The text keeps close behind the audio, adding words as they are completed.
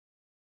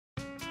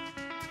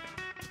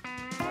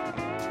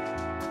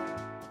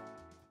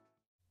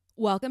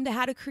Welcome to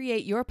How to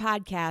Create Your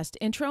Podcast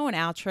Intro and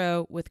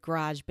Outro with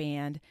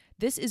Garageband.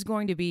 This is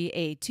going to be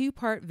a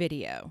two-part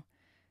video.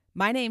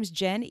 My name's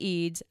Jen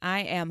Eads.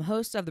 I am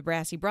host of the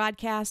Brassy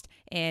Broadcast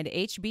and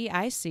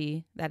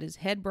HBIC, that is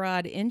Head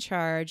Broad in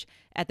Charge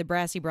at the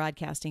Brassy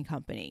Broadcasting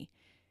Company.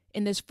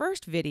 In this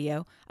first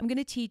video, I'm going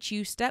to teach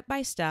you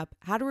step-by-step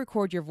how to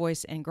record your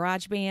voice in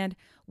GarageBand,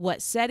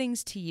 what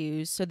settings to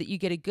use so that you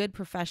get a good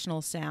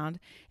professional sound,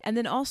 and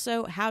then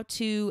also how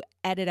to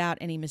edit out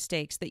any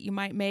mistakes that you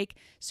might make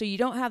so you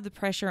don't have the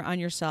pressure on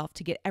yourself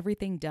to get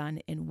everything done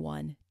in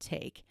one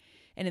take.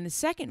 And in the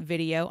second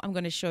video, I'm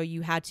going to show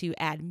you how to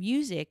add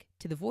music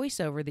to the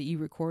voiceover that you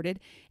recorded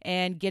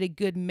and get a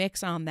good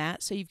mix on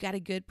that so you've got a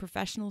good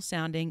professional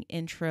sounding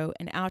intro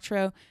and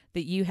outro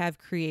that you have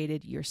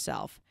created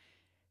yourself.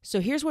 So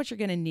here's what you're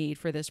going to need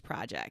for this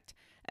project: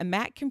 a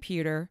Mac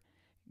computer,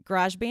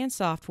 GarageBand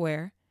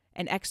software,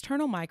 an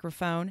external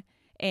microphone,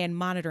 and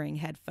monitoring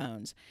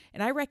headphones.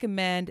 And I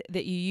recommend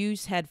that you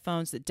use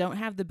headphones that don't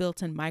have the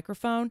built-in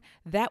microphone.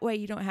 That way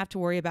you don't have to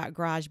worry about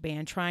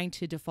GarageBand trying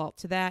to default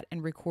to that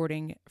and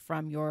recording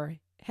from your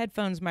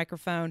headphones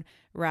microphone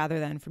rather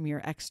than from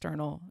your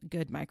external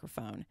good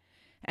microphone.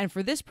 And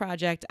for this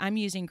project, I'm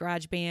using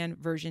GarageBand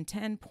version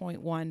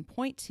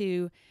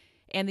 10.1.2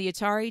 and the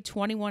ATR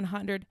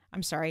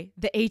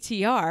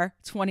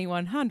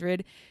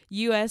 2100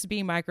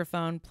 USB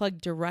microphone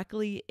plugged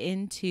directly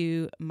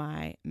into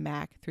my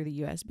Mac through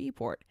the USB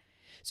port.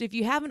 So if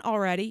you haven't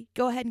already,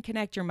 go ahead and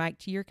connect your mic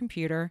to your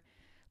computer,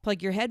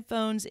 plug your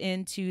headphones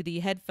into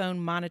the headphone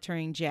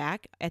monitoring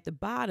jack at the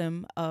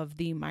bottom of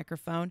the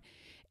microphone.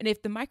 And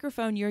if the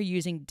microphone you're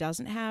using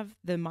doesn't have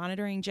the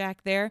monitoring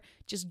jack there,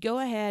 just go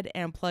ahead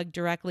and plug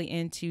directly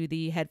into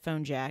the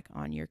headphone jack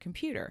on your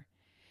computer.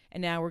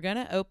 And now we're going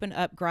to open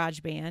up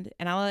GarageBand,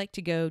 and I like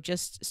to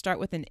just start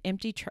with an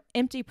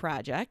empty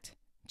project.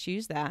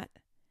 Choose that.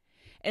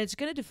 And it's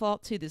going to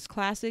default to this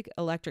classic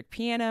electric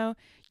piano.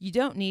 You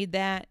don't need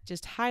that.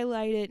 Just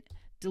highlight it,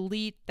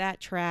 delete that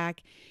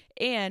track,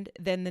 and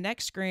then the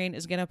next screen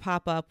is going to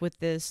pop up with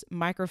this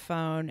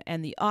microphone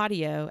and the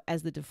audio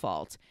as the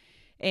default.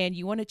 And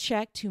you want to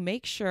check to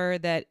make sure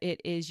that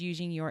it is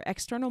using your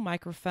external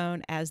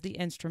microphone as the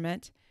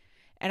instrument.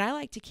 And I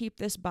like to keep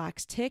this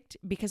box ticked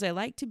because I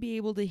like to be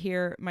able to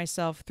hear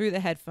myself through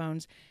the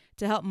headphones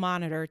to help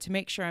monitor, to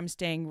make sure I'm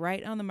staying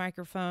right on the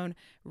microphone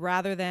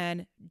rather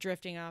than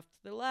drifting off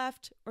to the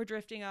left or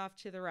drifting off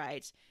to the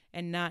right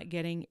and not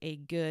getting a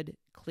good,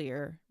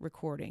 clear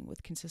recording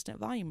with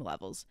consistent volume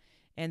levels.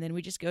 And then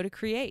we just go to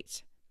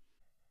create.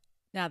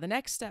 Now, the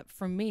next step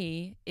for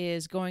me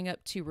is going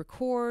up to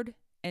record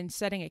and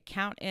setting a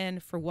count in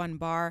for 1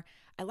 bar.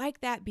 I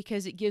like that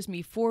because it gives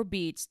me 4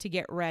 beats to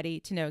get ready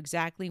to know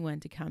exactly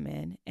when to come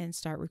in and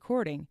start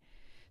recording.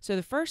 So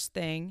the first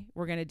thing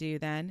we're going to do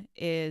then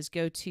is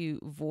go to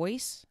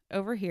voice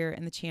over here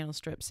in the channel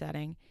strip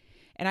setting.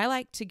 And I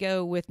like to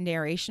go with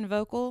narration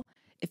vocal.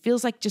 It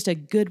feels like just a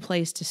good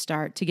place to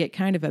start to get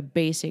kind of a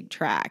basic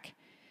track.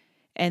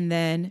 And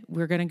then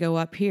we're going to go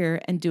up here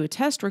and do a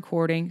test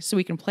recording so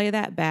we can play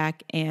that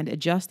back and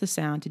adjust the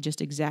sound to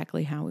just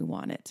exactly how we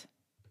want it.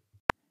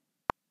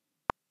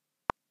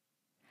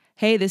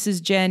 Hey, this is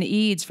Jen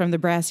Eads from the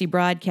Brassy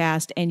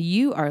Broadcast, and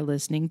you are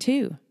listening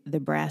to the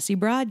Brassy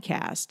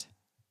Broadcast.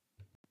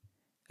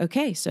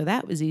 Okay, so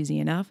that was easy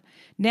enough.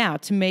 Now,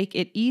 to make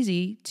it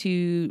easy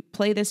to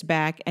play this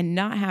back and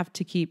not have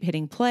to keep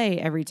hitting play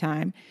every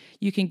time,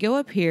 you can go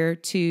up here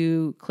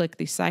to click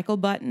the cycle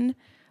button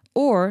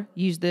or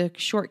use the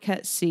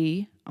shortcut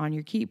C on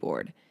your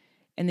keyboard.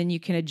 And then you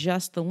can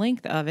adjust the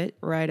length of it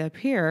right up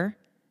here.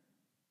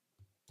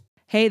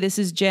 Hey, this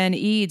is Jen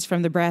Eads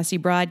from the Brassy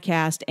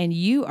Broadcast, and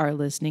you are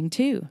listening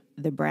to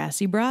the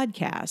Brassy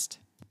Broadcast.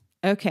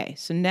 Okay,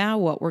 so now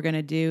what we're going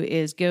to do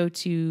is go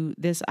to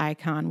this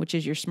icon, which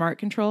is your smart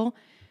control.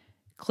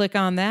 Click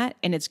on that,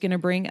 and it's going to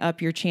bring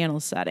up your channel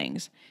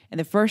settings. And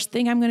the first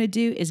thing I'm going to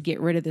do is get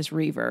rid of this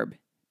reverb.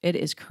 It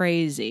is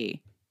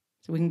crazy.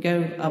 So we can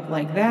go up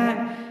like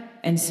that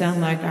and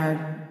sound like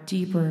our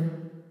deeper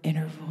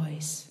inner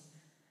voice.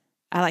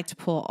 I like to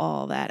pull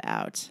all that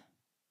out,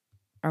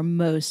 or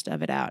most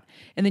of it out.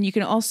 And then you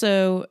can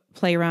also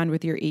play around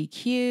with your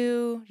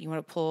EQ. You want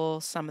to pull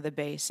some of the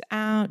bass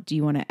out? Do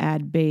you want to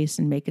add bass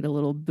and make it a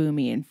little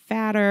boomy and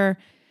fatter?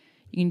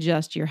 You can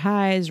adjust your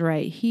highs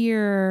right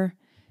here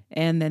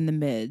and then the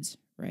mids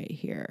right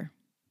here.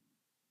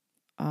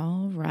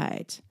 All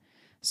right.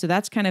 So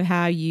that's kind of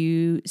how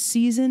you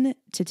season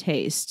to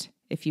taste,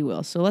 if you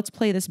will. So let's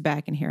play this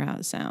back and hear how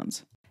it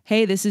sounds.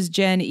 Hey, this is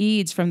Jen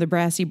Eads from the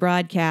Brassy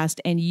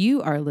Broadcast, and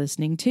you are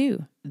listening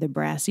to the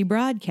Brassy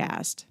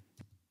Broadcast.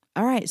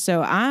 All right,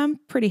 so I'm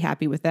pretty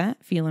happy with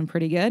that, feeling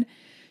pretty good.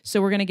 So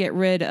we're going to get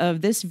rid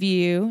of this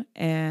view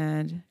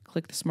and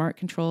click the smart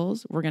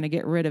controls. We're going to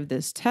get rid of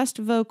this test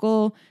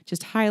vocal,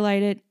 just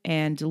highlight it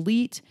and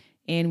delete,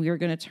 and we are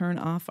going to turn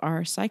off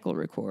our cycle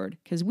record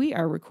because we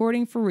are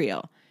recording for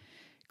real.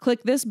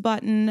 Click this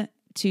button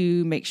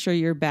to make sure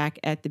you're back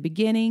at the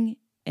beginning,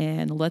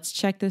 and let's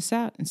check this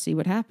out and see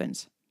what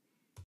happens.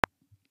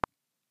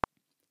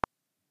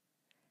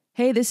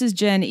 Hey, this is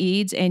Jen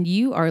Eads, and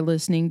you are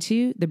listening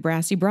to the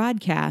Brassy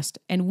Broadcast,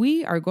 and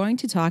we are going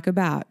to talk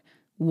about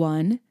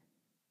 1,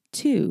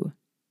 2,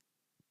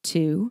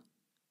 2,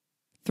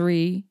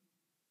 3,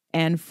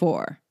 and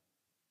 4.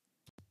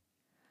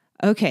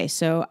 Okay,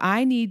 so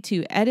I need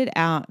to edit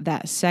out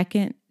that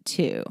second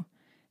 2.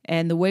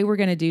 And the way we're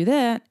going to do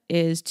that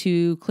is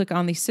to click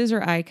on the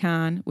scissor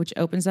icon, which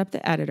opens up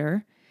the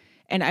editor.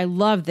 And I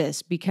love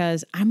this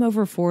because I'm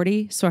over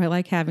 40, so I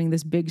like having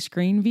this big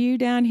screen view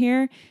down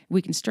here.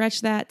 We can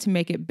stretch that to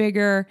make it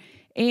bigger,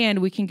 and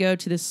we can go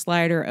to the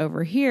slider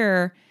over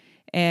here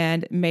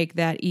and make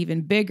that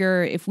even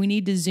bigger if we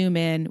need to zoom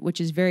in,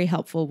 which is very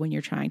helpful when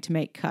you're trying to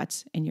make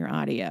cuts in your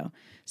audio.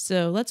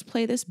 So let's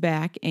play this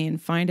back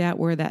and find out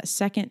where that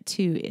second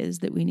 2 is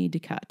that we need to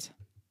cut.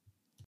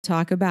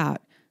 Talk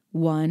about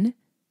 1,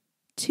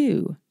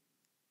 2,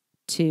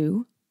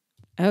 2.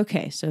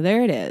 Okay, so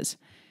there it is.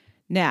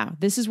 Now,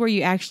 this is where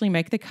you actually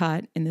make the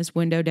cut in this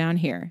window down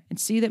here. And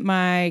see that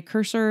my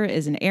cursor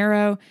is an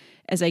arrow.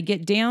 As I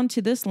get down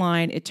to this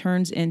line, it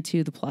turns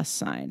into the plus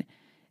sign.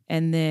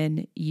 And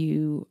then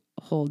you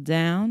hold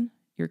down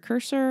your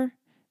cursor,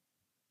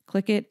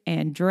 click it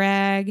and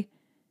drag,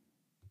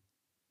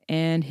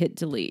 and hit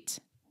delete.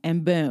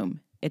 And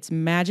boom, it's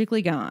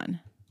magically gone.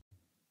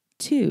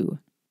 2.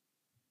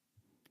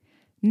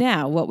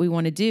 Now, what we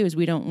want to do is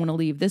we don't want to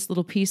leave this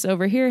little piece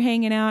over here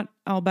hanging out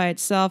all by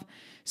itself.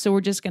 So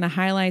we're just going to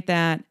highlight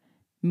that,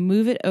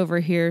 move it over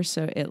here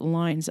so it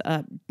lines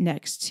up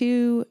next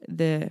to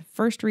the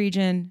first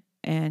region,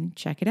 and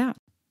check it out.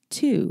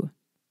 2,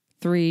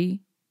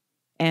 3,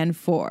 and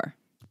 4.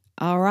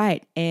 All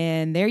right,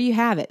 and there you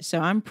have it. So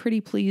I'm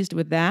pretty pleased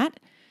with that.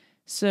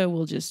 So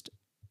we'll just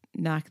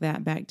knock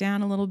that back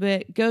down a little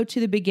bit. Go to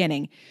the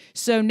beginning.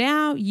 So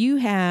now you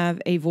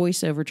have a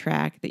voiceover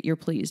track that you're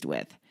pleased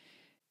with.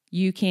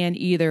 You can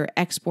either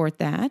export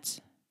that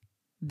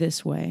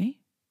this way.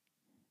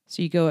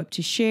 So you go up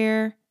to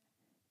Share,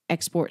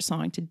 Export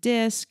Song to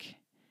Disk.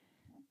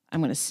 I'm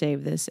going to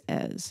save this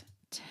as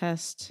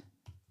Test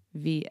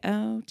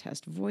VO,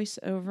 Test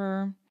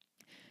Voiceover.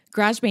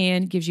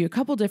 Garageband gives you a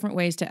couple different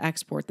ways to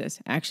export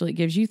this. Actually, it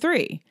gives you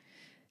 3.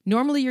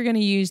 Normally, you're going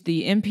to use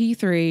the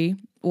MP3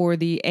 or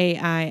the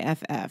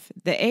AIFF.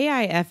 The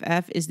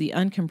AIFF is the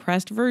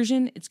uncompressed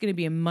version. It's going to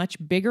be a much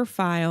bigger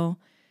file,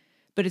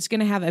 but it's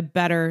going to have a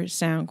better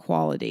sound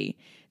quality.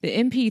 The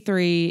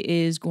MP3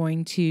 is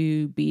going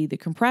to be the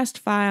compressed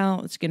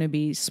file. It's going to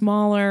be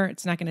smaller.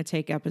 It's not going to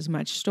take up as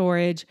much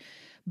storage,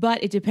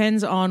 but it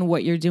depends on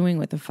what you're doing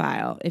with the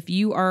file. If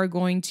you are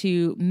going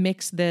to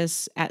mix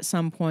this at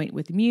some point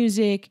with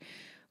music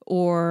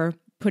or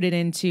put it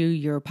into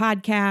your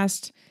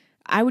podcast,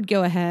 I would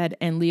go ahead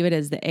and leave it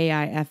as the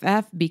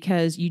AIFF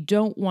because you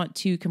don't want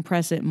to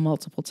compress it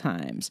multiple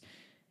times.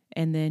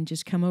 And then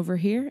just come over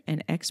here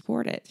and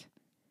export it.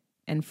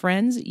 And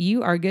friends,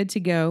 you are good to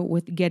go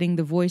with getting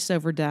the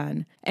voiceover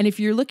done. And if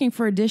you're looking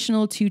for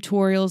additional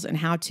tutorials and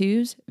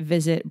how-tos,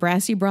 visit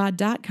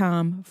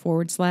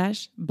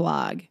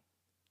brassybroad.com/blog.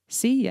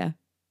 See ya.